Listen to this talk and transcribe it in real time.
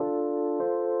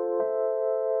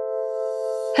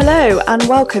Hello and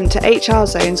welcome to HR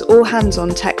Zone's All Hands on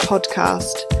Tech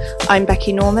podcast. I'm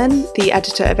Becky Norman, the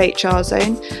editor of HR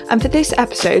Zone, and for this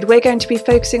episode we're going to be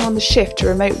focusing on the shift to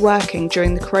remote working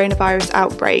during the coronavirus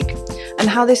outbreak and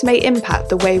how this may impact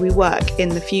the way we work in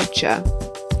the future.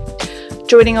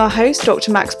 Joining our host,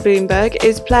 Dr. Max Bloomberg,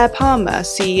 is Blaire Palmer,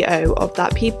 CEO of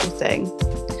That People Thing.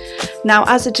 Now,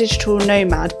 as a digital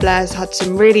nomad, Blaire's had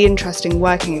some really interesting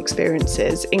working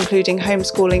experiences, including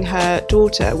homeschooling her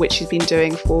daughter, which she's been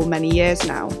doing for many years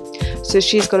now. So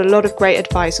she's got a lot of great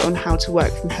advice on how to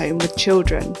work from home with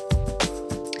children.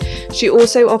 She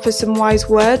also offers some wise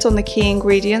words on the key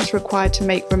ingredients required to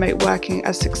make remote working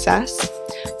a success,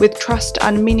 with trust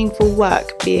and meaningful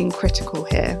work being critical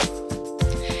here.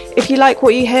 If you like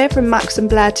what you hear from Max and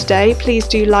Blaire today, please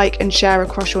do like and share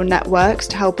across your networks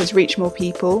to help us reach more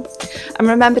people. And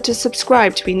remember to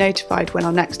subscribe to be notified when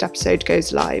our next episode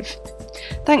goes live.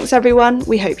 Thanks everyone,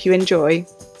 we hope you enjoy.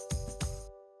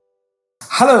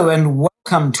 Hello and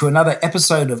welcome to another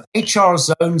episode of HR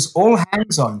Zone's All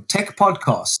Hands on Tech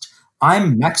podcast.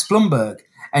 I'm Max Bloomberg,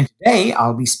 and today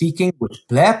I'll be speaking with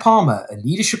Blaire Palmer, a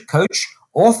leadership coach,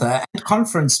 author and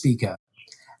conference speaker.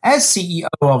 As CEO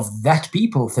of That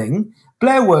People Thing,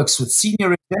 Blaire works with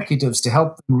senior executives to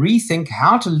help them rethink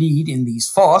how to lead in these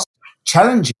fast,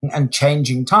 challenging and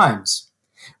changing times.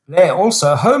 Blaire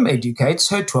also home educates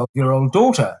her 12-year-old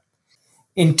daughter.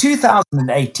 In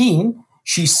 2018,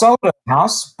 she sold her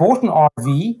house, bought an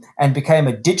RV, and became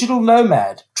a digital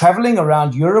nomad, traveling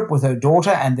around Europe with her daughter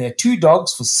and their 2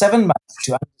 dogs for 7 months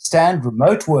to understand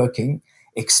remote working,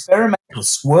 experiment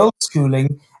with world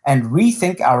schooling, and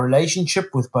rethink our relationship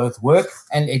with both work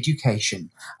and education.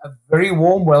 A very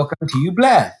warm welcome to you,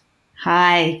 Blaire.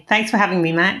 Hi, thanks for having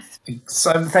me, Max.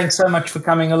 So thanks so much for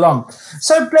coming along.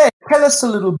 So Blaire, tell us a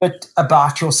little bit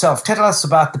about yourself. Tell us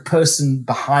about the person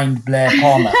behind Blaire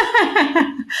Palmer.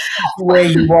 Where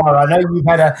you are. I know you've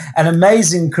had an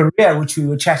amazing career, which we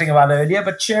were chatting about earlier,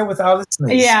 but share with our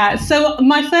listeners. Yeah, so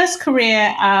my first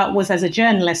career was as a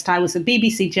journalist. I was a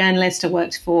BBC journalist. I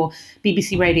worked for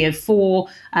BBC Radio 4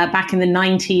 back in the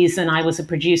 90s, and I was a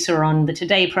producer on the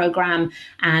Today programme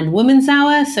and Woman's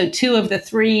Hour. So 2 of the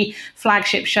 3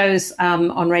 flagship shows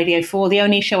on Radio 4. The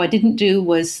only show I didn't do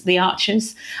was The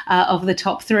Archers of the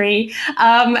top 3.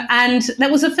 And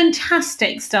that was a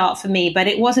fantastic start for me, but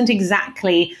it wasn't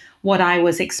exactly what I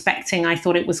was expecting. I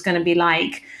thought it was going to be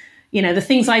like, you know, the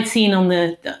things I'd seen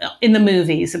in the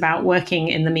movies about working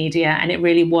in the media, and it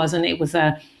really wasn't. It was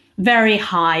a very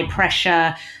high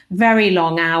pressure, very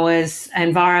long hours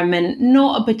environment,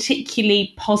 not a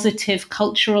particularly positive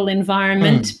cultural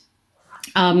environment.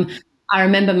 I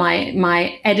remember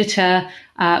my editor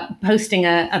posting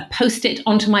a Post-it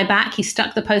onto my back. He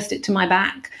stuck the Post-it to my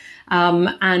back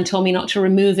and told me not to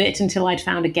remove it until I'd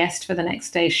found a guest for the next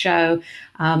day's show.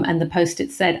 And the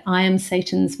Post-it said, "I am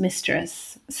Satan's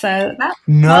mistress." So that's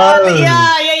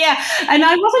yeah. And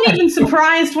I wasn't even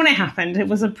surprised when it happened. It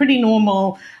was a pretty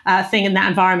normal thing in that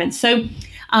environment. So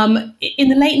in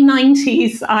the late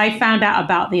 90s, I found out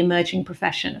about the emerging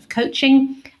profession of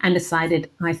coaching and decided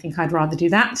I think I'd rather do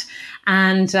that.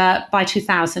 And by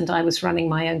 2000, I was running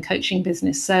my own coaching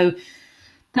business. So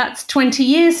that's 20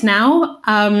 years now.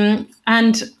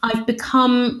 And I've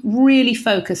become really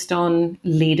focused on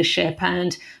leadership,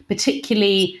 and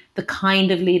particularly the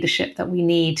kind of leadership that we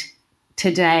need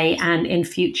today and in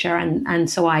future. And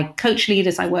so I coach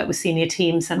leaders, I work with senior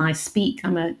teams, and I speak.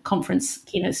 I'm a conference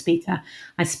keynote speaker.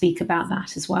 I speak about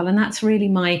that as well. And that's really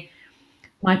my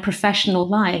professional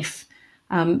life.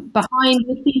 Behind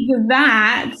the scenes of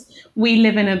that, we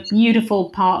live in a beautiful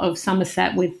part of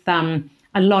Somerset with a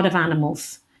lot of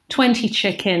animals. 20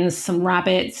 chickens, some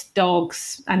rabbits,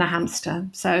 dogs, and a hamster.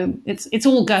 So it's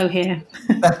all go here.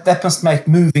 That must make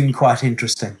moving quite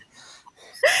interesting.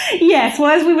 Yes, well,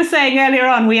 as we were saying earlier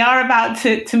on, we are about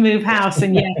to move house,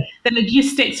 and the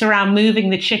logistics around moving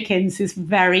the chickens is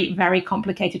very, very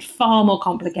complicated, far more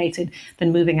complicated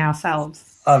than moving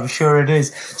ourselves. I'm sure it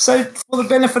is. So for the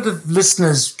benefit of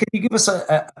listeners, can you give us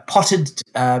a potted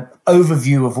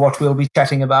overview of what we'll be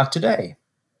chatting about today?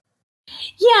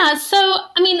 Yeah, so,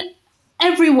 I mean,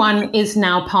 everyone is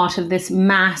now part of this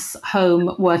mass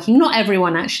home working. Not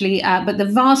everyone, actually, but the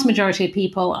vast majority of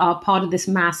people are part of this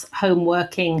mass home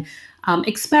working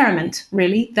experiment,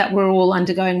 really, that we're all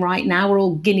undergoing right now. We're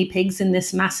all guinea pigs in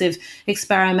this massive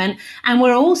experiment. And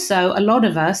we're also, a lot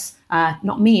of us,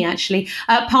 not me actually,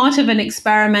 part of an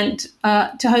experiment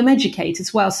to home educate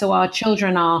as well. So our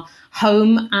children are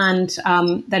home and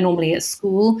they're normally at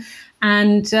school.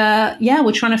 And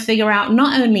we're trying to figure out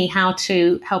not only how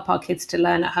to help our kids to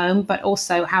learn at home, but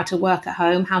also how to work at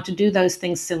home, how to do those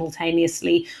things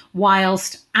simultaneously,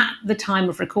 whilst at the time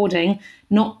of recording,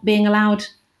 not being allowed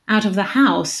out of the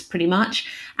house pretty much.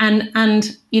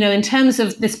 And in terms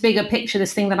of this bigger picture,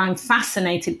 this thing that I'm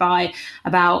fascinated by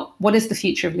about what is the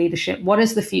future of leadership? What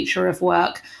is the future of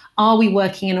work? Are we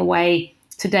working in a way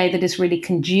today that is really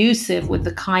conducive with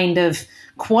the kind of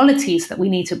qualities that we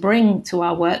need to bring to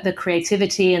our work, the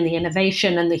creativity and the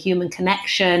innovation and the human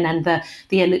connection and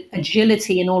the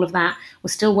agility and all of that? We're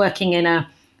still working in a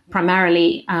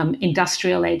primarily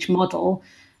industrial age model.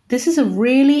 This is a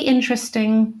really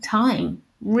interesting time,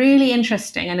 really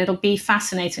interesting. And it'll be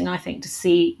fascinating, I think, to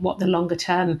see what the longer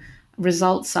term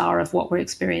results are of what we're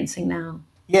experiencing now.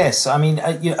 Yes, I mean,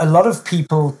 a lot of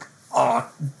people are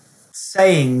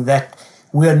saying that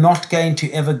we're not going to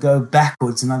ever go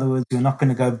backwards. In other words, we're not going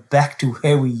to go back to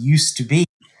where we used to be.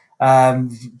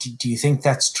 Do you think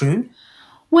that's true?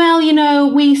 Well,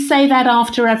 we say that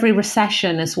after every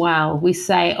recession as well. We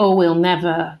say, we'll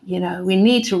never, we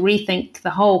need to rethink the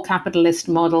whole capitalist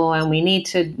model, and we need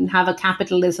to have a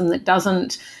capitalism that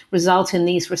doesn't result in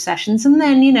these recessions. And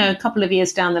then, a couple of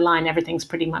years down the line, everything's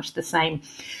pretty much the same.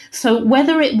 So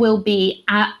whether it will be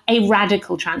a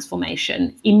radical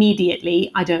transformation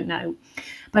immediately, I don't know.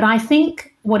 But I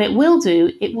think what it will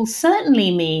do, it will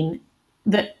certainly mean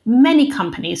that many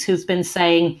companies who've been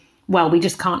saying, well, we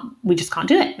just can't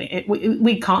do it.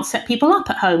 We can't set people up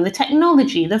at home. The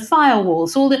technology, the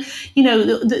firewalls, all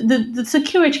the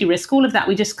security risk, all of that,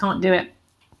 we just can't do it.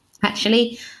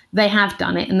 Actually, they have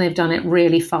done it, and they've done it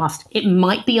really fast. It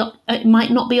might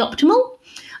not be optimal,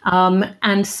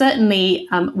 and certainly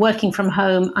working from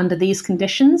home under these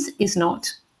conditions is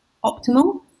not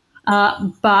optimal.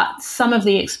 But some of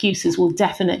the excuses will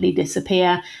definitely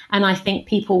disappear, and I think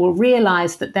people will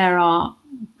realize that there are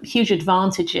huge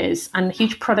advantages and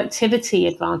huge productivity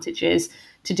advantages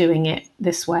to doing it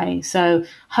this way. So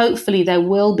hopefully there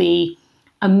will be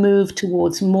a move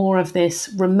towards more of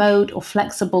this remote or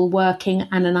flexible working,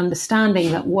 and an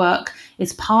understanding that work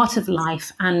is part of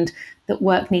life and that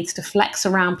work needs to flex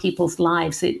around people's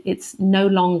lives. It's no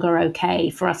longer okay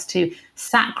for us to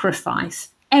sacrifice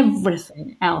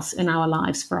everything else in our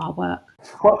lives for our work.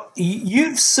 Well,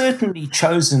 you've certainly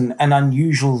chosen an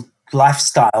unusual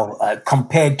lifestyle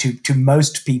compared to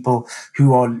most people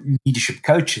who are leadership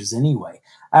coaches anyway.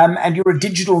 And you're a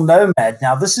digital nomad.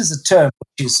 Now, this is a term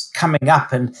which is coming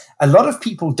up, and a lot of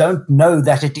people don't know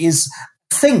that it is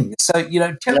a thing. So,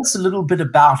 tell us a little bit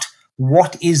about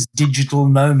what is digital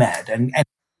nomad, and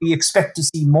we expect to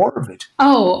see more of it.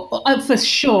 For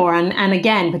sure. And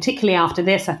again, particularly after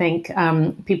this, I think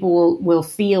people will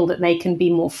feel that they can be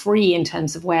more free in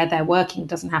terms of where they're working. It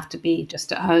doesn't have to be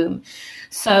just at home.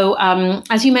 So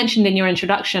as you mentioned in your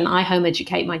introduction, I home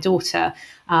educate my daughter.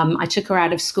 I took her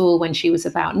out of school when she was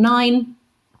about 9.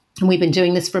 And we've been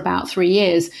doing this for about 3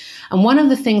 years. And one of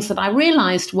the things that I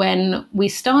realized when we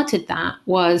started that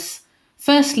was,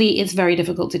 firstly, it's very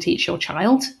difficult to teach your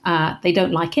child. They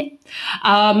don't like it.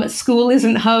 School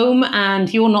isn't home,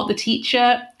 and you're not the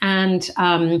teacher, and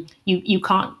you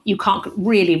can't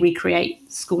really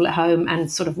recreate school at home. And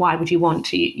sort of, why would you want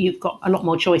to? You've got a lot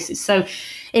more choices. So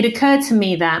it occurred to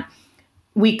me that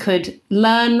we could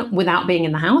learn without being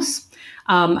in the house.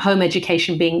 Home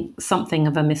education being something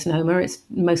of a misnomer. It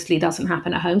mostly doesn't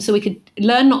happen at home. So we could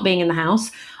learn not being in the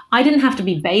house. I didn't have to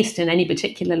be based in any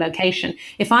particular location.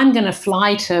 If I'm going to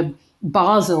fly to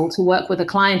Basel to work with a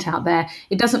client out there,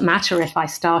 it doesn't matter if I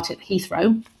start at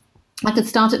Heathrow. I could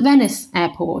start at Venice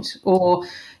Airport or,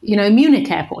 Munich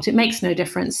Airport. It makes no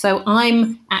difference. So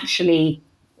I'm actually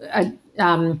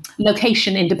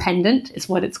location independent is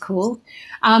what it's called.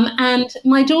 And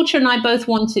my daughter and I both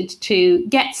wanted to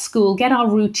get our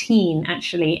routine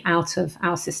actually out of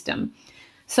our system.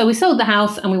 So we sold the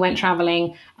house and we went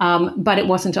traveling, but it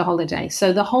wasn't a holiday.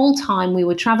 So the whole time we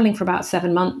were traveling for about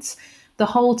 7 months. The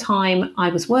whole time I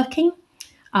was working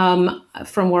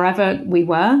from wherever we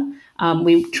were.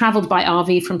 We traveled by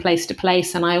RV from place to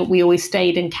place, and we always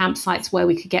stayed in campsites where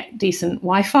we could get decent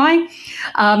Wi-Fi.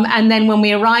 And then when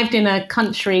we arrived in a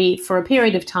country for a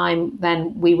period of time,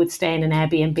 then we would stay in an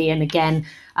Airbnb. And again,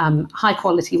 high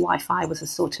quality Wi-Fi was a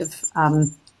sort of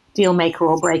deal maker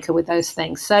or breaker with those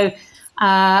things. So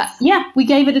we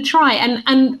gave it a try.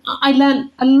 And I learned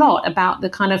a lot about the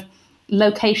kind of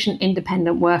location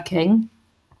independent working.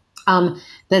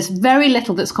 There's very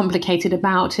little that's complicated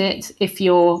about it if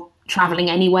you're traveling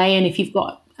anyway, and if you've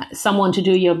got someone to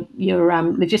do your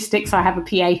logistics. I have a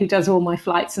PA who does all my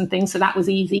flights and things, so that was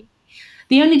easy.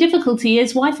 The only difficulty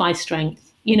is Wi-Fi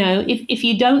strength. If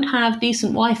you don't have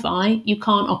decent Wi-Fi, you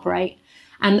can't operate.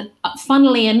 And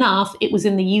funnily enough, it was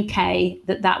in the UK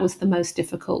that was the most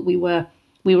difficult. We were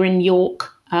in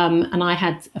York, and I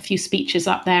had a few speeches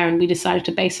up there, and we decided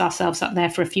to base ourselves up there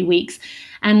for a few weeks.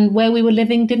 And where we were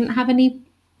living didn't have any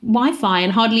Wi-Fi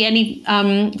and hardly any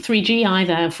 3G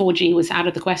either. 4G was out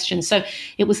of the question. So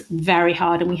it was very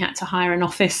hard, and we had to hire an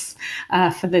office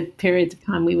for the period of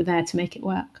time we were there to make it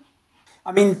work.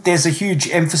 I mean, there's a huge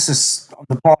emphasis on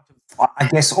the part of, I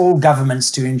guess, all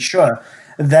governments to ensure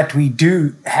that we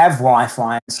do have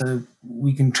Wi-Fi so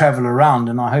we can travel around,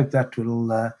 and I hope that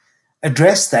will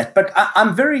address that. But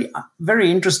I'm very,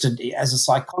 very interested as a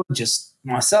psychologist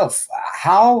myself.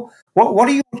 What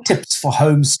are your tips for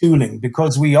homeschooling?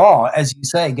 Because we are, as you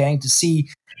say, going to see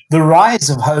the rise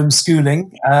of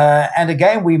homeschooling. And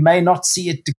again, we may not see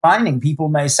it declining. People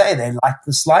may say they like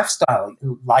this lifestyle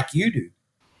like you do.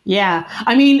 Yeah,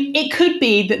 I mean, it could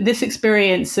be that this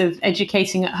experience of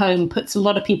educating at home puts a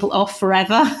lot of people off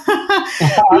forever.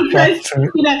 Because,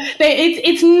 true.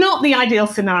 It's not the ideal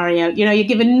scenario. You're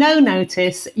given no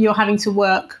notice. You're having to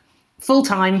work full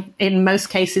time in most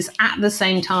cases at the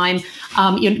same time.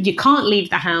 You can't leave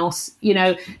the house.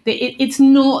 It's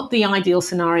not the ideal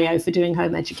scenario for doing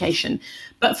home education.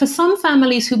 But for some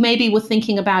families who maybe were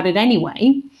thinking about it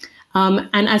anyway,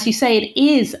 and as you say, it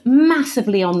is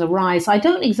massively on the rise. I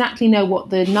don't exactly know what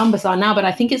the numbers are now, but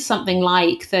I think it's something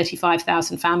like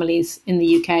 35,000 families in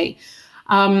the UK.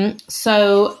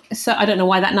 So I don't know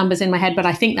why that number's in my head, but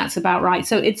I think that's about right.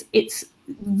 So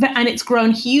it's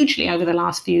grown hugely over the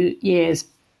last few years.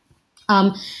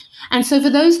 And so for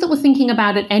those that were thinking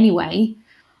about it anyway,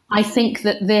 I think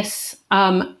that this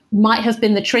might have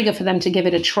been the trigger for them to give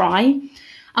it a try.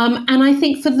 And I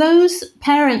think for those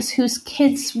parents whose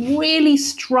kids really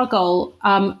struggle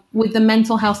with the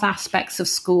mental health aspects of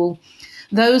school,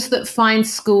 those that find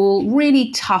school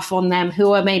really tough on them,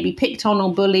 who are maybe picked on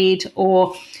or bullied,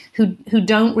 or who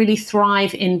don't really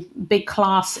thrive in big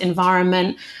class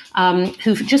environment,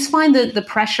 who just find the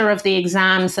pressure of the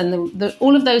exams and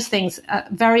all of those things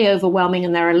very overwhelming.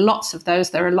 And there are lots of those.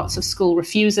 There are lots of school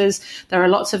refusers. There are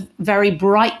lots of very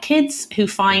bright kids who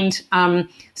find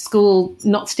school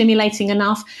not stimulating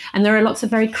enough. And there are lots of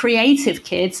very creative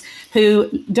kids who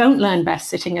don't learn best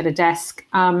sitting at a desk,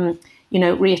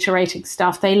 reiterating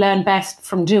stuff. They learn best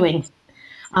from doing.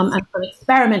 And from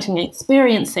experimenting and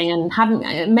experiencing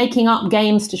and making up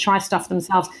games to try stuff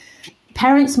themselves.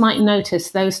 Parents might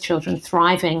notice those children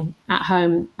thriving at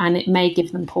home, and it may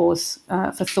give them pause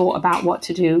for thought about what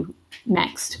to do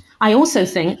next. I also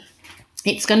think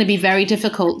it's going to be very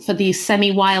difficult for these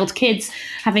semi-wild kids,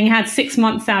 having had 6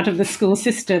 months out of the school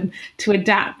system, to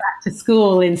adapt back to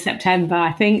school in September.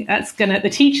 I think the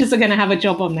teachers are going to have a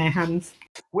job on their hands.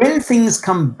 When things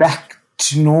come back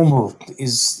to normal,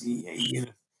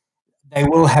 they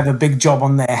will have a big job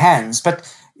on their hands.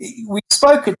 But we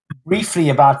spoke briefly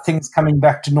about things coming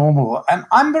back to normal.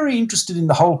 I'm very interested in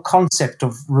the whole concept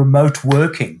of remote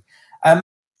working.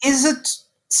 Is it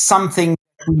something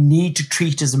we need to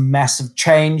treat as a massive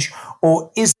change,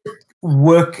 or is it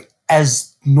work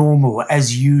as normal,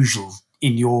 as usual,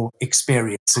 in your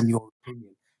experience, in your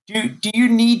opinion? Do you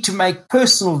need to make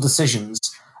personal decisions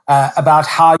about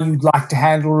how you'd like to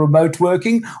handle remote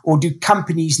working, or do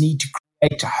companies need to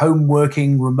create home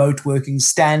working, remote working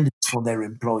standards for their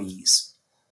employees?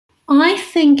 I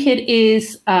think it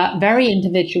is very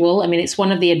individual. I mean, it's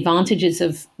one of the advantages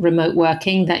of remote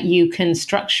working that you can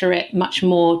structure it much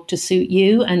more to suit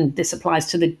you. And this applies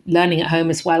to the learning at home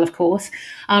as well, of course.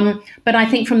 But I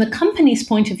think from the company's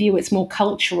point of view, it's more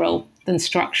cultural than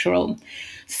structural.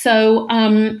 So,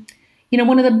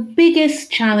 one of the biggest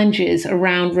challenges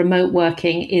around remote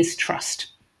working is trust.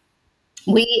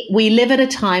 We live at a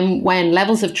time when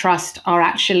levels of trust are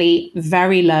actually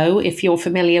very low. If you're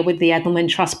familiar with the Edelman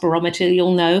Trust Barometer,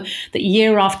 you'll know that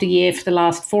year after year for the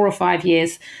last 4 or 5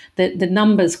 years, the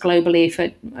numbers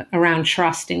globally around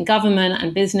trust in government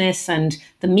and business and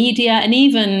the media and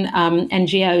even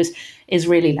NGOs is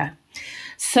really low.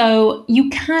 So you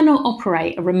cannot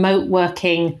operate a remote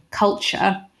working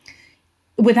culture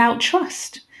without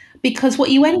trust. Because what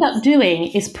you end up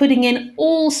doing is putting in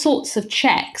all sorts of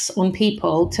checks on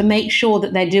people to make sure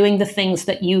that they're doing the things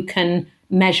that you can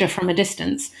measure from a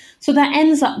distance. So that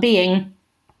ends up being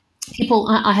people.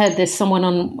 I heard this, someone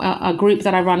on a group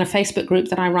that I run, a Facebook group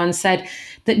that I run, said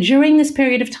that during this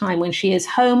period of time when she is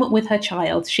home with her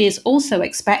child, she is also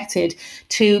expected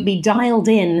to be dialed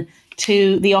in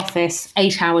to the office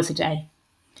 8 hours a day.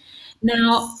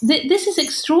 Now, this is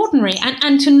extraordinary,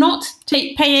 and to not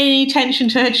pay any attention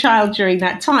to her child during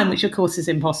that time, which of course is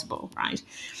impossible, right?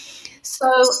 So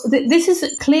this is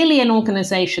clearly an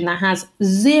organization that has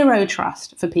zero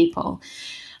trust for people.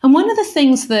 And one of the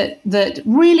things that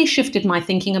really shifted my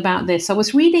thinking about this, I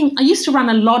used to run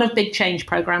a lot of big change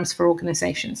programs for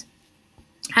organizations.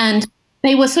 And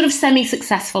they were sort of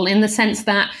semi-successful in the sense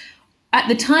that at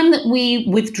the time that we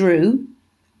withdrew,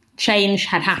 change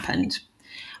had happened.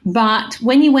 But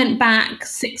when you went back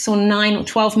 6 or 9 or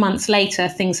 12 months later,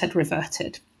 things had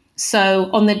reverted. So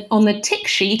on the tick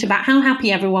sheet about how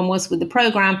happy everyone was with the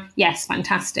program, yes,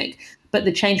 fantastic. But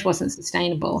the change wasn't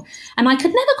sustainable. And I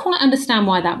could never quite understand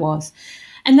why that was.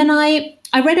 And then I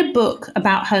read a book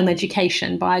about home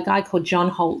education by a guy called John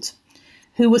Holt,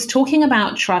 who was talking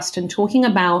about trust and talking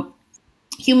about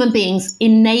human beings'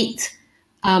 innate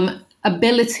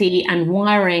ability and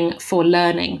wiring for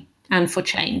learning and for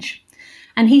change.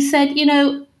 And he said,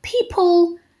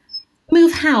 people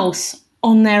move house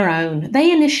on their own. They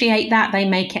initiate that, they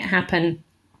make it happen.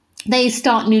 They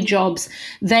start new jobs.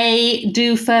 They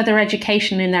do further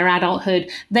education in their adulthood.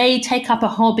 They take up a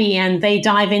hobby and they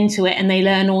dive into it and they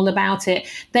learn all about it.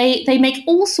 They make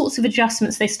all sorts of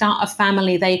adjustments. They start a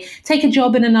family. They take a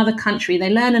job in another country.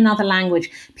 They learn another language.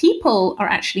 People are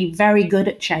actually very good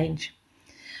at change.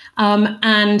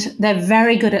 And they're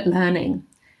very good at learning.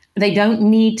 They don't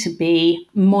need to be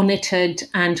monitored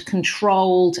and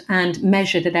controlled and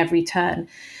measured at every turn.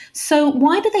 So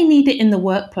why do they need it in the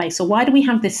workplace, or why do we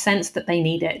have this sense that they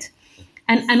need it?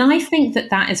 And I think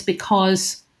that is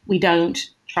because we don't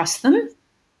trust them.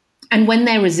 And when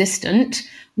they're resistant,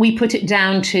 we put it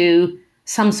down to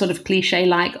some sort of cliche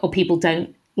like, oh, people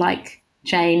don't like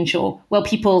change, or, well,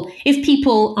 if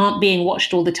people aren't being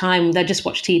watched all the time, they'll just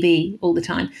watch TV all the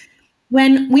time.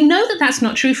 When we know that that's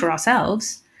not true for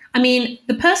ourselves. I mean,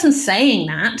 the person saying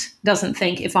that doesn't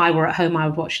think if I were at home, I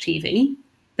would watch TV.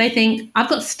 They think, I've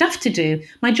got stuff to do.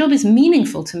 My job is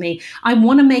meaningful to me. I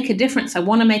want to make a difference. I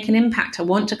want to make an impact. I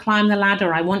want to climb the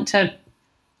ladder. I want to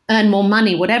earn more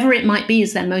money, whatever it might be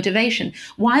is their motivation.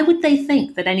 Why would they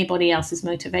think that anybody else's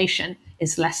motivation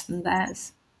is less than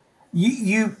theirs?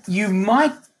 You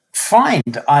might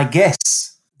find, I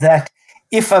guess, that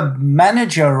if a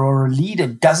manager or a leader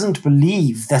doesn't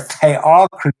believe that they are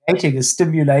creating a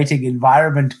stimulating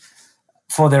environment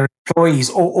for their employees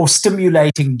or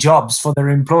stimulating jobs for their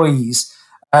employees,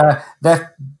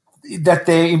 that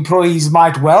their employees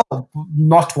might well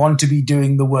not want to be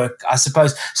doing the work, I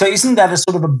suppose. So isn't that a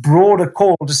sort of a broader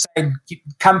call to say,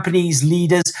 companies,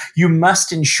 leaders, you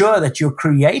must ensure that you're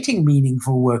creating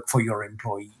meaningful work for your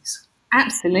employees?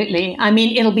 Absolutely. I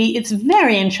mean, it's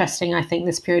very interesting, I think,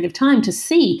 this period of time to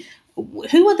see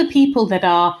who are the people that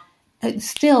are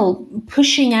still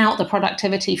pushing out the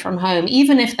productivity from home,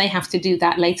 even if they have to do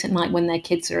that late at night when their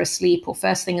kids are asleep or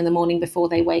first thing in the morning before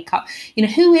they wake up.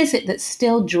 Who is it that's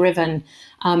still driven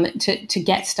to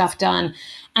get stuff done?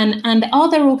 And are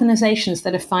there organizations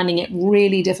that are finding it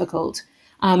really difficult?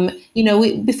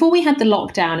 Before we had the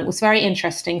lockdown, it was very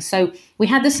interesting. So we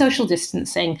had the social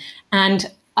distancing,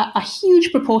 and a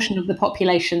huge proportion of the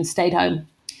population stayed home.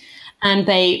 And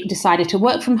they decided to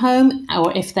work from home,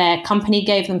 or if their company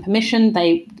gave them permission,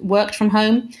 they worked from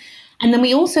home. And then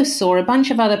we also saw a bunch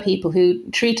of other people who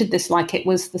treated this like it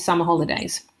was the summer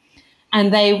holidays.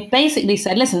 And they basically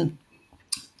said, listen,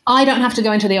 I don't have to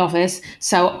go into the office,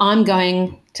 so I'm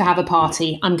going to have a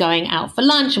party. I'm going out for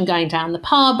lunch. I'm going down the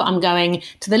pub. I'm going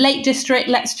to the Lake District.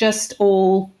 Let's just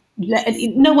all...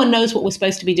 No one knows what we're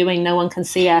supposed to be doing. No one can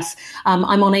see us.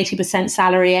 I'm on 80%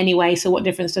 salary anyway, so what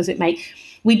difference does it make?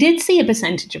 We did see a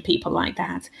percentage of people like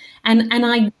that. And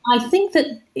I think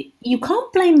that you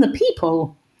can't blame the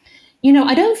people.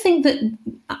 I think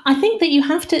that you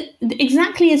have to,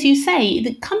 exactly as you say,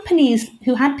 the companies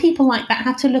who had people like that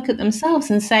have to look at themselves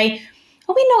and say,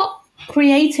 are we not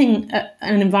creating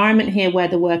an environment here where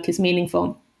the work is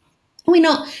meaningful? Are we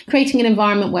not creating an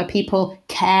environment where people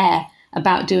care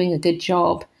about doing a good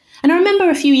job? And I remember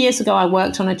a few years ago, I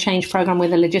worked on a change program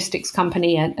with a logistics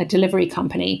company, a delivery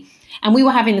company. And we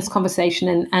were having this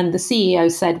conversation, and the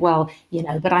CEO said, well,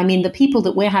 but I mean, the people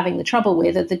that we're having the trouble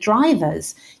with are the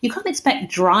drivers. You can't expect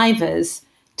drivers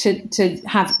to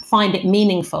find it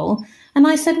meaningful. And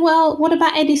I said, well, what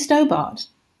about Eddie Stobart?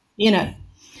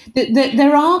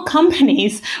 There are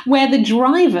companies where the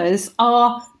drivers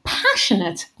are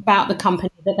passionate about the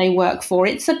company that they work for.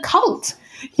 It's a cult,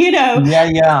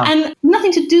 Yeah. And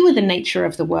nothing to do with the nature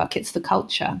of the work. It's the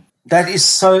culture. That is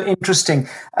so interesting.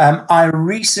 I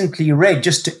recently read,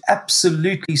 just to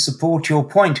absolutely support your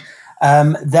point,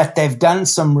 that they've done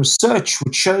some research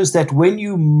which shows that when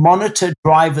you monitor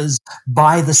drivers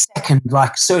by the second,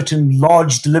 like certain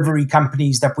large delivery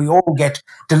companies that we all get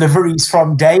deliveries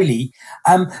from daily,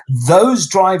 those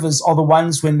drivers are the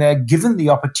ones, when they're given the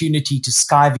opportunity to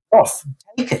skive it off,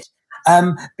 take it.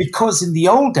 Because in the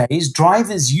old days,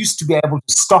 drivers used to be able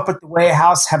to stop at the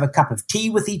warehouse, have a cup of tea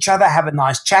with each other, have a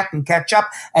nice chat and catch up,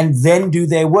 and then do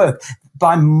their work.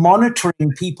 By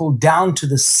monitoring people down to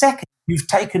the second, you've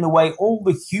taken away all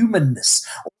the humanness,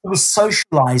 all the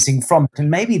socializing from it.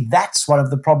 And maybe that's one of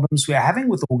the problems we're having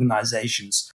with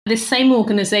organizations. This same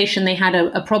organization, they had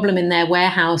a problem in their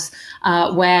warehouse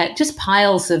where just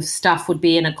piles of stuff would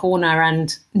be in a corner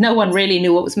and no one really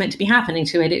knew what was meant to be happening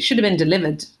to it. It should have been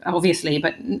delivered, obviously,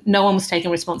 but no one was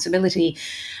taking responsibility.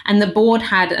 And the board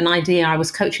had an idea. I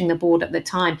was coaching the board at the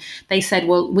time. They said,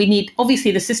 well, we need,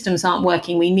 obviously the systems aren't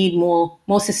working. We need more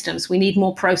systems. We need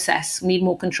more process. We need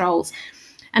more controls.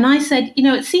 And I said,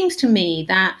 it seems to me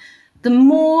that the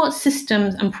more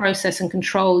systems and process and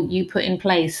control you put in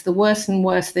place, the worse and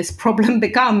worse this problem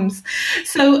becomes.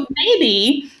 So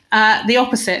maybe the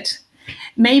opposite.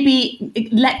 Maybe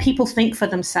let people think for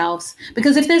themselves.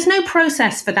 Because if there's no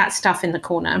process for that stuff in the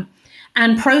corner,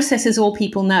 and process is all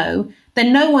people know,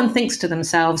 then no one thinks to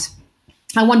themselves,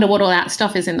 I wonder what all that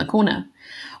stuff is in the corner.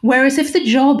 Whereas if the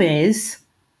job is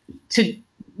to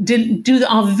do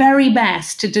our very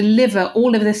best to deliver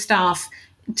all of this stuff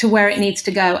to where it needs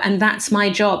to go, and that's my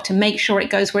job to make sure it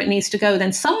goes where it needs to go,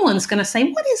 then someone's going to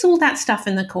say, what is all that stuff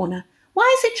in the corner?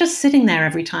 Why is it just sitting there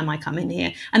every time I come in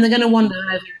here? And they're going to wander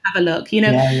over, have a look,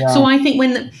 So I think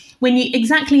when you,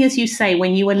 exactly as you say,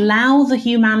 when you allow the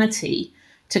humanity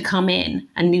to come in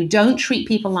and you don't treat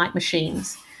people like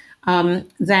machines,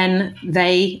 then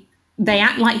they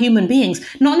act like human beings,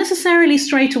 not necessarily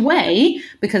straight away,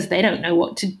 because they don't know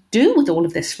what to do with all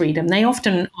of this freedom. They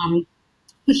often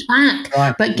push back,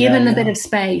 right. But given a bit of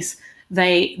space,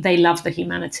 they love the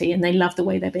humanity and they love the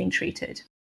way they're being treated.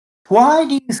 Why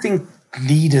do you think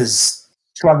leaders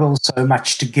struggle so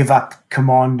much to give up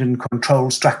command and control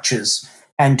structures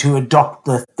and to adopt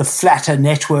the flatter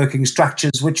networking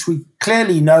structures, which we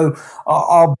clearly know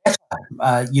are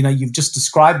better? You've just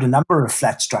described a number of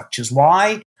flat structures.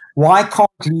 Why can't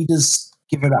leaders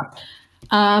give it up?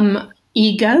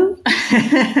 Ego.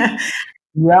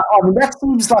 Yeah, I mean that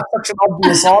seems like such an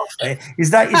obvious answer.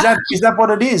 Is that what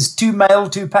it is? Too male,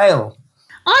 too pale.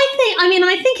 I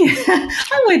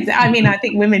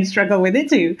think women struggle with it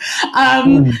too.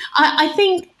 I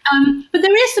think, but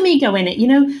there is some ego in it.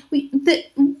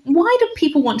 Why do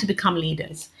people want to become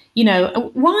leaders?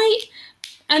 Why?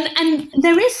 And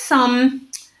there is some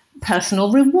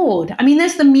personal reward. I mean,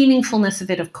 there's the meaningfulness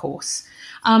of it, of course.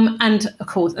 And of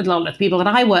course, a lot of the people that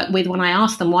I work with, when I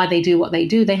ask them why they do what they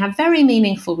do, they have very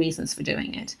meaningful reasons for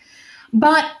doing it.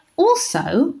 But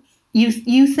also,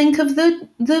 you think of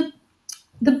the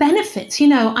benefits.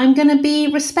 I'm going to be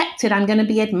respected. I'm going to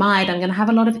be admired. I'm going to have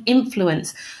a lot of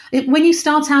influence. When you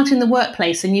start out in the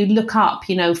workplace and you look up,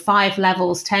 5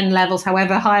 levels, 10 levels,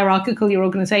 however hierarchical your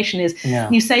organization is,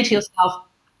 you say to yourself,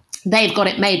 they've got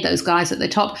it made, those guys at the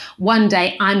top. One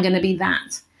day I'm going to be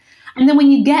that. And then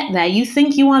when you get there, you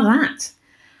think you are that.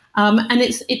 And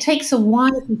it takes a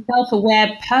wise and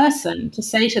self-aware person to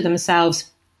say to themselves,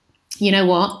 you know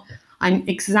what? I'm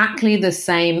exactly the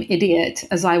same idiot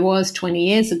as I was 20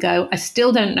 years ago. I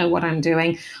still don't know what I'm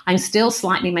doing. I'm still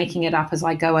slightly making it up as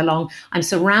I go along. I'm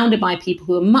surrounded by people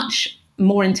who are much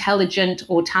more intelligent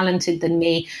or talented than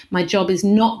me. My job is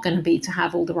not going to be to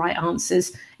have all the right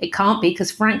answers. It can't be,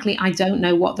 because frankly, I don't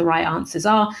know what the right answers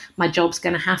are. My job's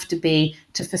going to have to be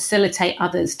to facilitate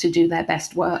others to do their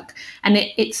best work. And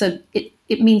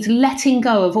it means letting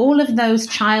go of all of those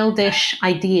childish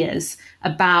ideas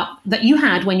about that you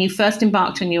had when you first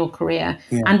embarked on your career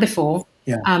and before.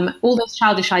 All those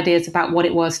childish ideas about what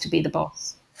it was to be the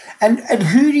boss. And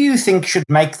who do you think should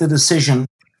make the decision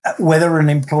whether an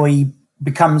employee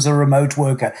becomes a remote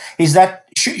worker? Is that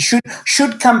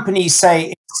should companies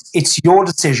say it's your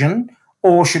decision,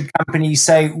 or should companies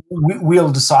say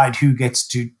we'll decide who gets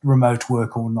to remote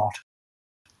work or not?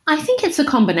 I think it's a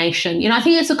combination. I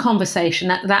think it's a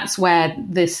conversation. That's where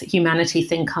this humanity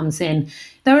thing comes in.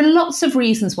 There are lots of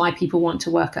reasons why people want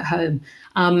to work at home.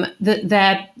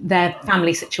 Their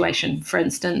family situation, for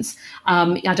instance.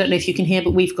 I don't know if you can hear,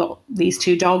 but we've got these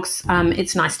 2 dogs.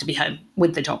 It's nice to be home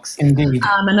with the dogs. Indeed.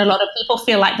 And a lot of people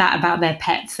feel like that about their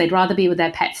pets. They'd rather be with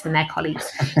their pets than their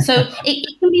colleagues. So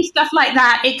it can be stuff like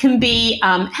that. It can be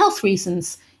health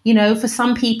reasons. For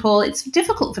some people, it's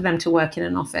difficult for them to work in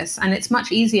an office, and it's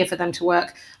much easier for them to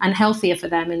work and healthier for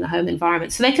them in the home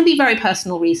environment. So there can be very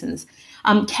personal reasons.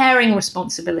 Caring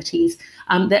responsibilities.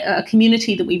 A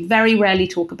community that we very rarely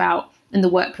talk about in the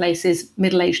workplace is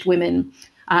middle-aged women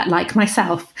like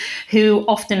myself, who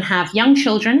often have young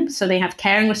children, so they have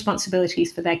caring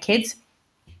responsibilities for their kids.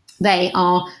 They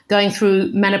are going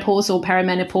through menopause or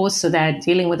perimenopause, so they're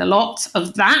dealing with a lot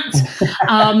of that.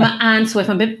 And so if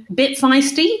I'm a bit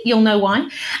feisty, you'll know why.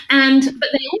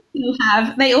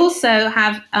 But they also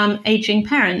have aging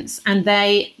parents, and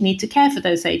they need to care for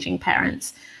those aging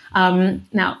parents.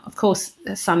 Now, of course,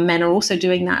 some men are also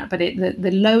doing that, but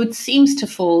the load seems to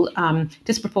fall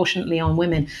disproportionately on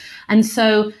women. And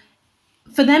so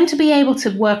for them to be able to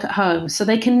work at home, so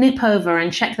they can nip over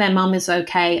and check their mum is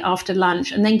okay after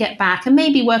lunch, and then get back and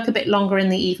maybe work a bit longer in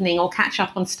the evening or catch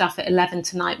up on stuff at 11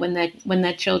 tonight when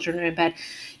their children are in bed,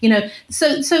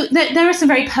 So there are some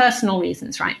very personal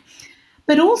reasons, right?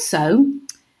 But also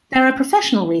there are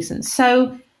professional reasons.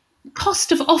 So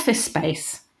cost of office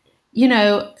space.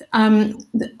 All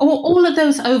of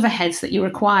those overheads that you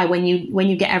require when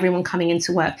you get everyone coming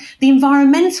into work, the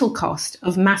environmental cost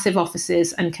of massive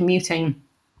offices and commuting,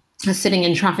 sitting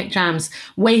in traffic jams,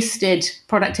 wasted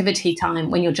productivity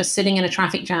time when you're just sitting in a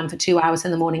traffic jam for 2 hours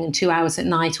in the morning and 2 hours at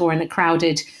night, or in a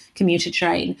crowded commuter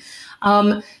train.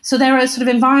 So there are sort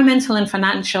of environmental and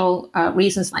financial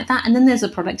reasons like that. And then there's a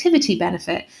productivity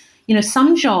benefit.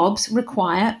 Some jobs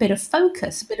require a bit of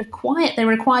focus, a bit of quiet. They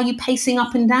require you pacing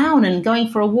up and down and going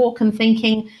for a walk and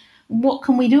thinking, what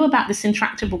can we do about this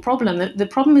intractable problem? The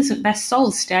problem isn't best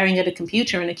solved staring at a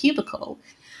computer in a cubicle.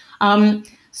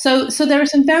 So there are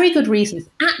some very good reasons.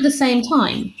 At the same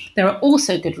time, there are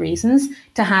also good reasons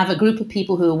to have a group of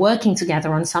people who are working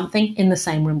together on something in the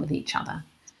same room with each other,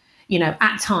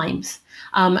 at times,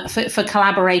 for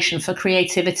collaboration, for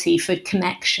creativity, for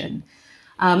connection.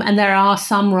 And there are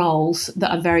some roles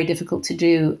that are very difficult to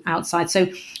do outside. So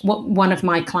one of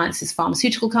my clients is a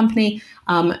pharmaceutical company.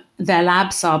 Their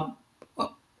labs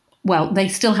they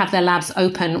still have their labs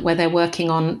open where they're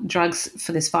working on drugs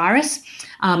for this virus,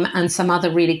 and some other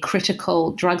really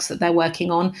critical drugs that they're working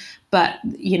on. But,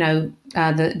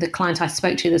 the client I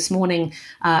spoke to this morning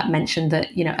mentioned that,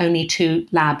 only 2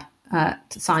 lab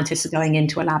scientists are going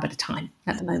into a lab at a time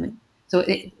at the moment. So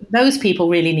those people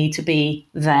really need to be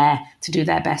there to do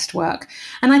their best work.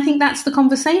 And I think that's the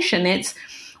conversation. It's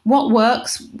what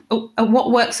works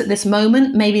at this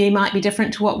moment. Maybe it might be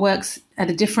different to what works at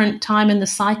a different time in the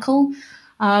cycle.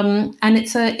 And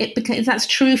that's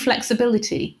true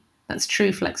flexibility. That's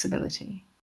true flexibility.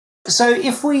 So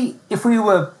if we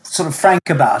were sort of frank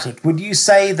about it, would you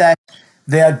say that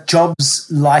there are jobs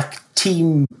like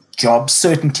team jobs,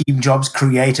 certain team jobs,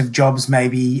 creative jobs,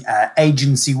 maybe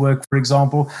agency work, for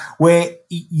example, where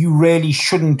you really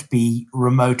shouldn't be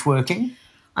remote working?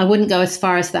 I wouldn't go as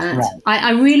far as that. Right.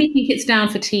 I really think it's down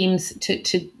for teams to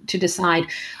decide.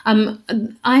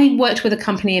 I worked with a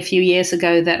company a few years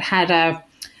ago that had a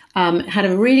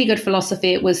really good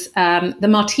philosophy. It was the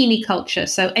martini culture.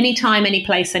 So anytime, any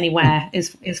place, anywhere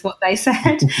is what they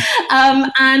said.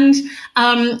 And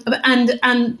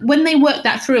when they worked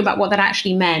that through about what that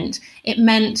actually meant, it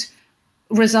meant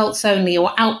results only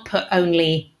or output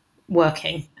only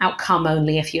working, outcome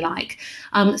only, if you like.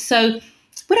 So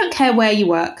we don't care where you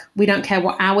work. We don't care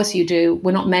what hours you do.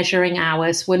 We're not measuring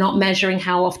hours. We're not measuring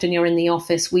how often you're in the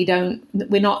office. We don't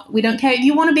care. If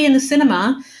you want to be in the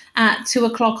cinema at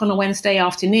 2:00 on a Wednesday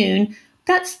afternoon,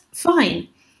 that's fine.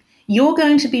 You're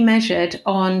going to be measured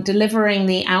on delivering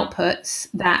the outputs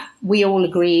that we all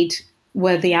agreed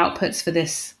were the outputs for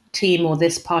this team or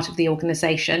this part of the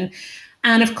organization.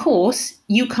 And of course,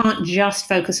 you can't just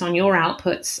focus on your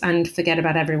outputs and forget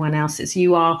about everyone else's.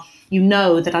 You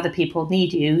know that other people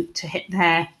need you to hit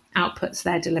their outputs,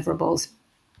 their deliverables.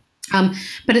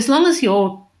 But as long as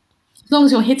you're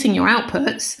hitting your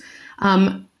outputs,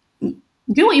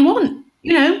 do what you want,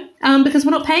 because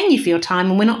we're not paying you for your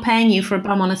time, and we're not paying you for a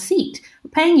bum on a seat.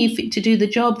 We're paying you to do the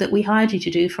job that we hired you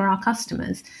to do for our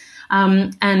customers.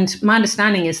 And my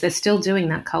understanding is they're still doing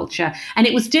that culture. And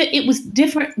it was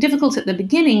difficult at the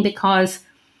beginning because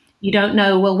you don't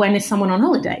know, well, when is someone on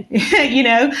holiday? You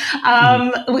don't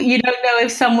know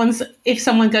if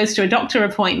someone goes to a doctor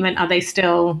appointment, are they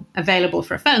still available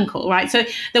for a phone call, right? So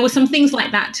there were some things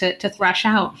like that to thrash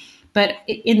out. But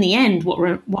in the end,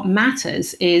 what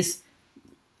matters is,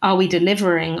 are we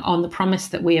delivering on the promise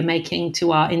that we are making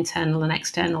to our internal and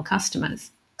external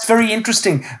customers? It's very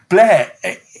interesting. Blaire,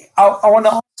 I want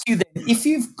to ask you then, if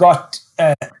you've got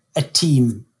a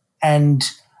team and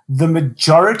the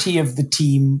majority of the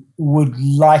team would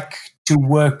like to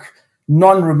work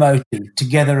non-remotely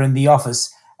together in the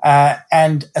office,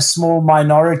 and a small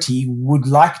minority would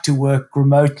like to work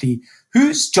remotely,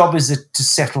 whose job is it to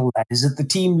settle that? Is it the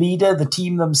team leader, the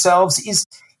team themselves?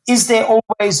 Is there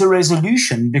always a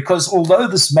resolution? Because although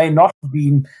this may not have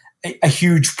been a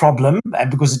huge problem,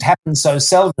 because it happens so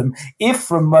seldom,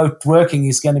 if remote working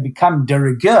is going to become de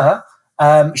rigueur,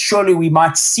 surely we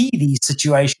might see these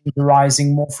situations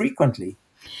arising more frequently.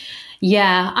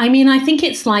 Yeah, I mean, I think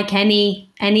it's like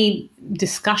any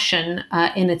discussion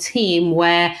in a team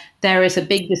where there is a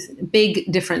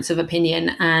big difference of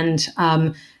opinion, and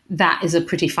that is a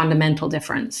pretty fundamental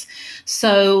difference.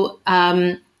 So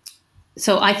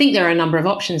I think there are a number of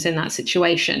options in that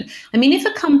situation. I mean, if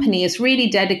a company is really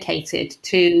dedicated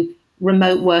to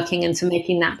remote working and to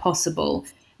making that possible,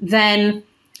 then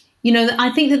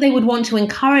I think that they would want to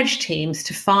encourage teams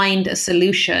to find a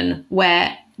solution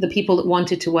where the people that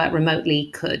wanted to work remotely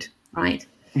could, right?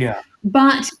 Yeah.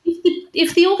 But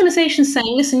if the organization's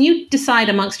saying, listen, you decide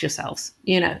amongst yourselves,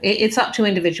 it's up to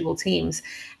individual teams,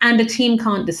 and a team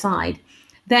can't decide,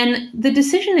 then the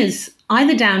decision is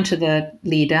either down to the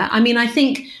leader. I mean, I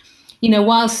think,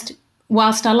 whilst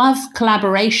I love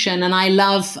collaboration and I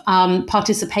love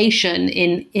participation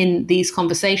in these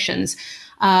conversations,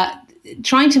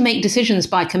 trying to make decisions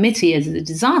by committee is a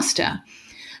disaster.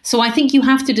 So I think you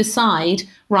have to decide,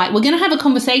 right, we're going to have a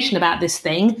conversation about this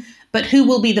thing, but who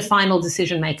will be the final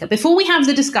decision maker? Before we have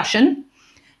the discussion,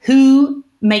 who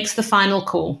makes the final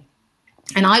call?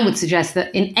 And I would suggest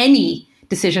that in any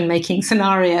decision-making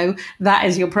scenario, that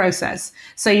is your process.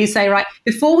 So you say, right,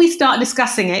 before we start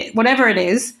discussing it, whatever it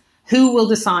is, who will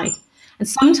decide? And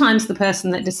sometimes the person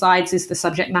that decides is the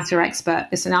subject matter expert.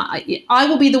 Listen, I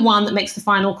will be the one that makes the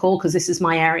final call because this is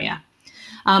my area.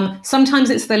 Sometimes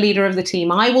it's the leader of the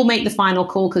team. I will make the final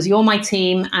call because you're my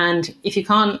team. And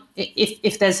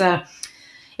if there's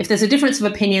a difference of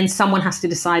opinion, someone has to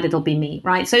decide. It'll be me,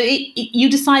 right? So you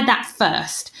decide that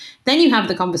first. Then you have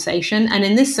the conversation. And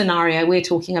in this scenario, we're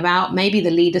talking about maybe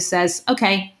the leader says,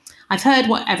 okay, I've heard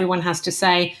what everyone has to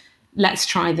say. Let's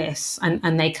try this.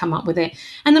 And they come up with it.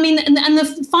 And I mean, and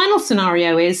the final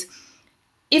scenario is,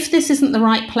 if this isn't the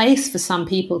right place for some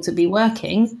people to be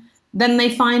working, then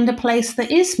they find a place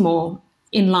that is more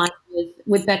in line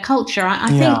with their culture. I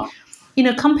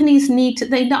think, companies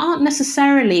they aren't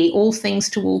necessarily all things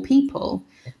to all people.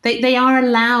 They are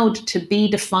allowed to be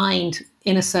defined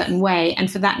in a certain way,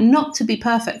 and for that not to be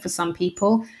perfect for some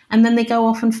people, and then they go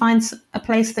off and find a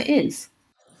place that is.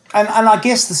 And I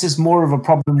guess this is more of a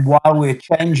problem while we're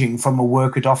changing from a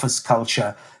work at office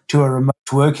culture to a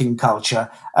remote working culture.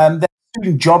 That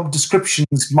student job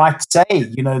descriptions might say,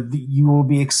 you will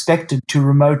be expected to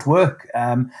remote work.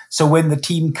 So when the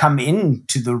team come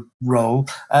into the role,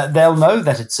 they'll know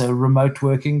that it's a remote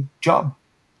working job.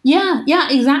 Yeah,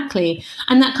 exactly.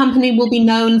 And that company will be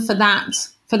known for that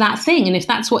thing. And if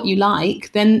that's what you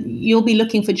like, then you'll be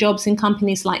looking for jobs in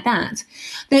companies like that.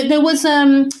 There was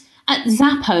at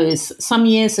Zappos some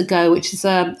years ago, which is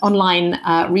an online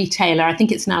retailer. I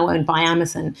think it's now owned by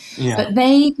Amazon. Yeah. But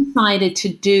they decided to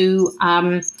do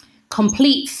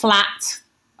complete flat,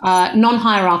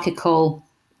 non-hierarchical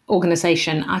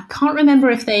organization. I can't remember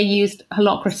if they used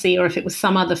holacracy or if it was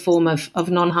some other form of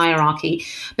non-hierarchy.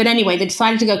 But anyway, they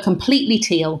decided to go completely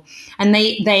teal, and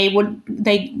they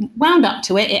wound up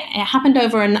to it. It happened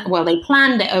they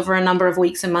planned it over a number of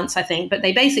weeks and months, I think. But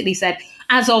they basically said,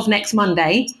 as of next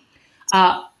Monday,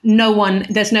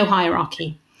 there's no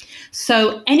hierarchy.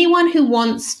 So anyone who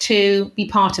wants to be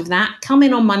part of that, come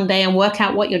in on Monday and work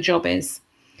out what your job is.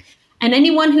 And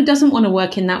anyone who doesn't want to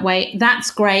work in that way,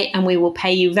 that's great. And we will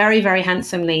pay you very, very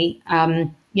handsomely, to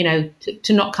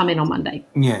not come in on Monday.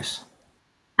 Yes.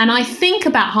 And I think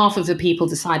about half of the people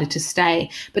decided to stay.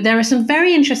 But there are some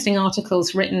very interesting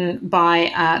articles written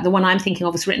by, the one I'm thinking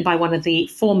of is written by one of the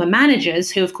former managers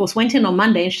who, of course, went in on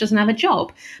Monday and she doesn't have a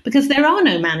job because there are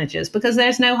no managers, because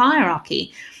there's no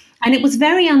hierarchy. And it was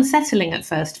very unsettling at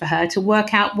first for her to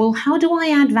work out, well, how do I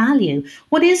add value?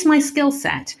 What is my skill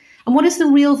set? And what is the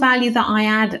real value that I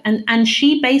add? And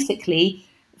she basically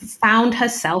found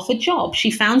herself a job. She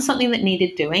found something that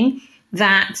needed doing,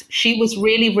 that she was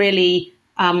really, really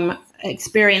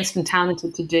experienced and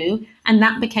talented to do. And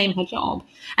that became her job.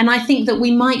 And I think that we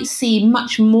might see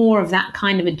much more of that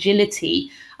kind of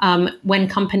agility when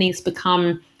companies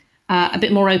become a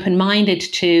bit more open-minded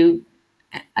to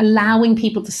allowing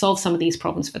people to solve some of these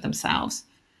problems for themselves.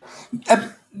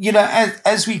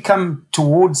 As we come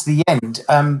towards the end,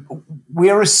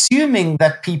 we're assuming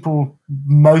that people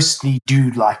mostly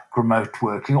do like remote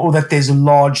working, or that there's a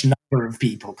large number of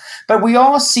people. But we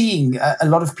are seeing a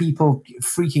lot of people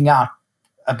freaking out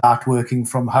about working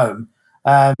from home.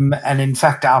 And in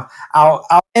fact, our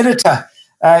editor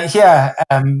here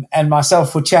and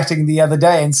myself were chatting the other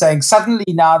day and saying, suddenly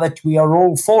now that we are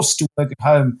all forced to work at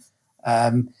home,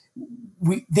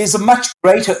 there's a much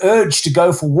greater urge to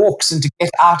go for walks and to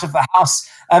get out of the house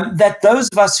that those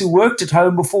of us who worked at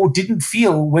home before didn't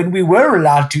feel when we were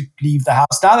allowed to leave the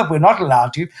house. Now that we're not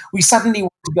allowed to, we suddenly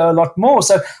want to go a lot more.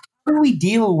 So do we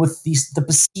deal with the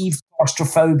perceived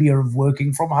claustrophobia of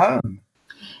working from home?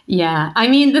 Yeah, I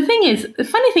mean, the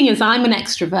funny thing is I'm an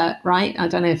extrovert, right? I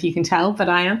don't know if you can tell, but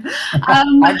I am.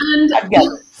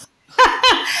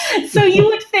 So you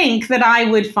would think that I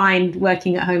would find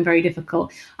working at home very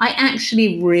difficult. I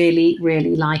actually really,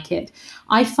 really like it.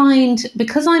 I find,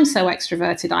 because I'm so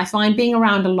extroverted, I find being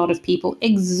around a lot of people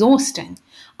exhausting.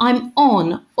 I'm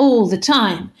on all the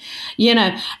time,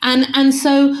 and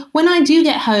so when I do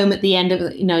get home at the end of,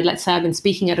 let's say I've been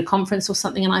speaking at a conference or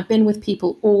something and I've been with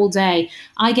people all day,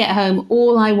 I get home,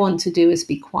 all I want to do is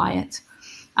be quiet.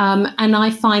 And I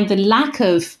find the lack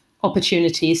of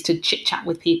opportunities to chit chat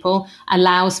with people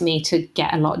allows me to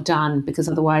get a lot done, because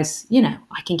otherwise,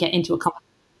 I can get into a conversation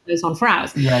that goes on for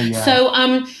hours. Yeah.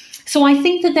 So I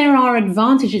think that there are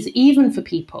advantages even for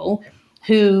people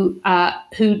who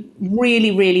really,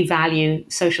 really value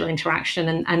social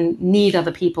interaction and need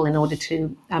other people in order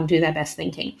to do their best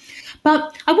thinking.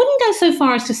 But I wouldn't go so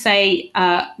far as to say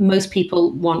most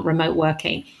people want remote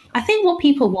working. I think what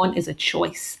people want is a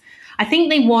choice. I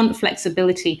think they want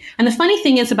flexibility. And the funny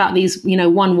thing is about these,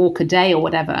 one walk a day or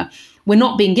whatever, we're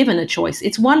not being given a choice.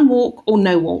 It's one walk or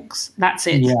no walks. That's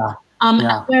it. Yeah.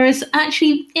 Whereas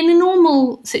actually in a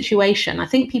normal situation, I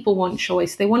think people want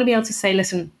choice. They want to be able to say,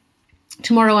 listen,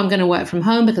 tomorrow I'm going to work from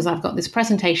home because I've got this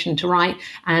presentation to write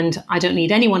and I don't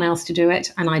need anyone else to do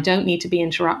it and I don't need to be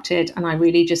interrupted. And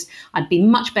I'd be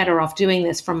much better off doing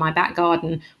this from my back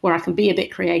garden where I can be a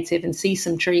bit creative and see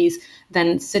some trees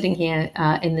than sitting here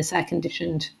in this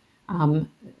air-conditioned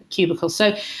cubicle.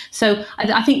 So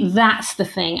I think that's the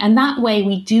thing. And that way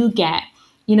we do get,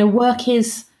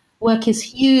 work is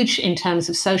huge in terms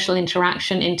of social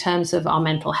interaction, in terms of our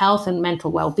mental health and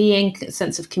mental well-being,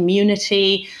 sense of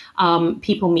community.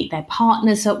 People meet their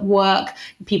partners at work.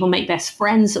 People make best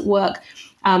friends at work.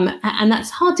 And that's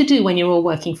hard to do when you're all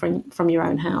working from your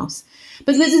own house.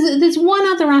 But there's one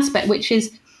other aspect, which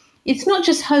is it's not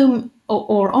just home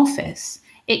or office.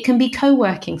 It can be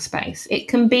co-working space. It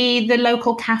can be the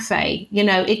local cafe.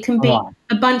 It can be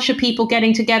a bunch of people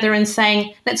getting together and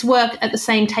saying, let's work at the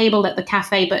same table at the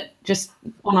cafe, but just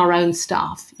on our own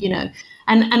stuff,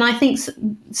 And I think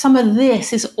some of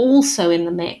this is also in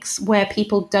the mix where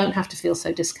people don't have to feel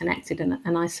so disconnected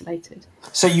and isolated.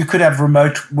 So you could have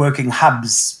remote working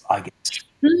hubs, I guess.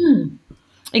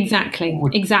 Exactly.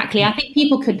 I think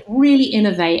people could really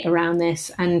innovate around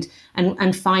this and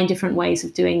find different ways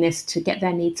of doing this to get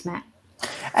their needs met.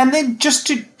 And then just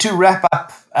to wrap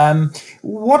up,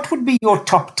 what would be your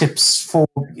top tips for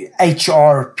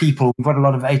HR people? We've got a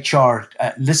lot of HR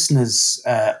listeners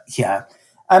here.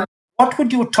 What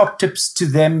would your top tips to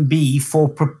them be for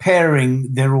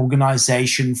preparing their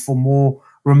organization for more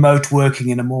remote working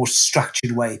in a more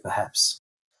structured way, perhaps?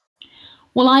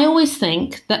 Well, I always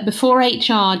think that before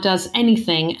HR does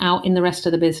anything out in the rest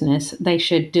of the business, they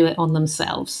should do it on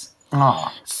themselves.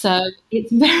 So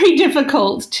it's very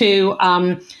difficult to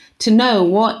know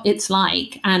what it's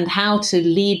like and how to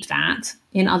lead that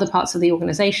in other parts of the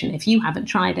organization if you haven't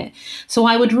tried it. So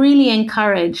I would really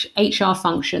encourage HR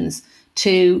functions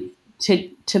to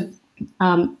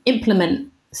implement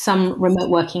some remote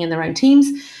working in their own teams,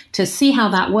 to see how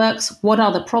that works. What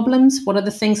are the problems? What are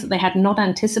the things that they had not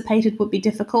anticipated would be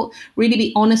difficult? Really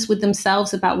be honest with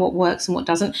themselves about what works and what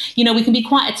doesn't. We can be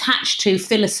quite attached to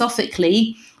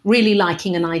philosophically really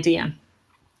liking an idea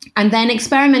and then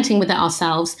experimenting with it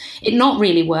ourselves, it not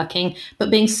really working, but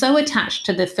being so attached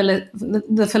to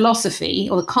the philosophy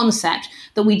or the concept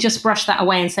that we just brush that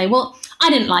away and say, well, I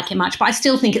didn't like it much, but I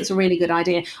still think it's a really good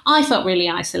idea. I felt really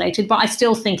isolated, but I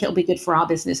still think it'll be good for our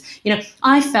business.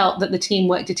 I felt that the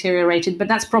teamwork deteriorated, but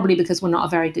that's probably because we're not a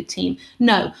very good team.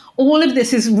 No, all of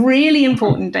this is really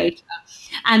important data.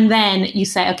 And then you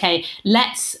say, okay,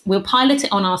 we'll pilot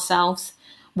it on ourselves.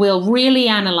 We'll really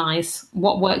analyze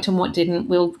what worked and what didn't.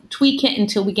 We'll tweak it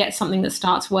until we get something that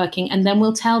starts working. And then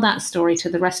we'll tell that story to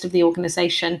the rest of the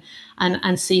organization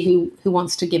and see who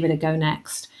wants to give it a go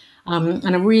next.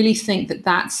 And I really think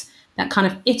that kind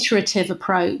of iterative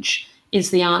approach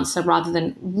is the answer, rather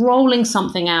than rolling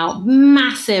something out,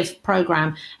 massive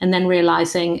program, and then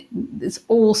realizing there's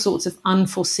all sorts of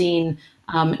unforeseen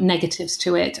negatives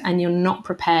to it, and you're not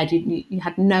prepared. You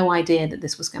had no idea that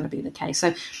this was going to be the case.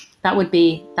 So that would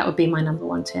be my number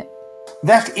one tip.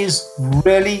 That is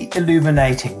really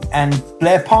illuminating. And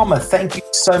Blaire Palmer, thank you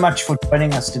so much for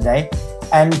joining us today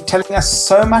and telling us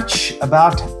so much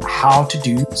about how to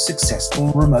do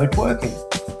successful remote working.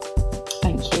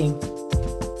 Thank you.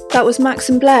 That was Max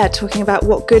and Blaire talking about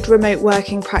what good remote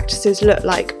working practices look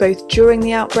like both during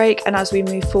the outbreak and as we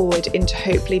move forward into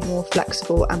hopefully more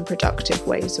flexible and productive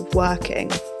ways of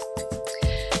working.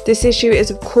 This issue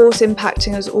is of course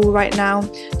impacting us all right now,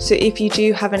 so if you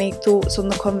do have any thoughts on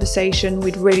the conversation,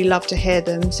 we'd really love to hear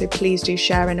them, so please do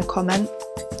share in a comment.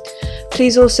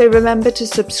 Please also remember to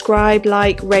subscribe,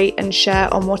 like, rate and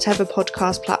share on whatever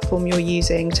podcast platform you're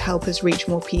using to help us reach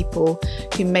more people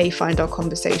who may find our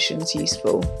conversations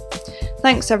useful.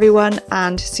 Thanks everyone,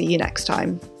 and see you next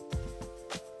time.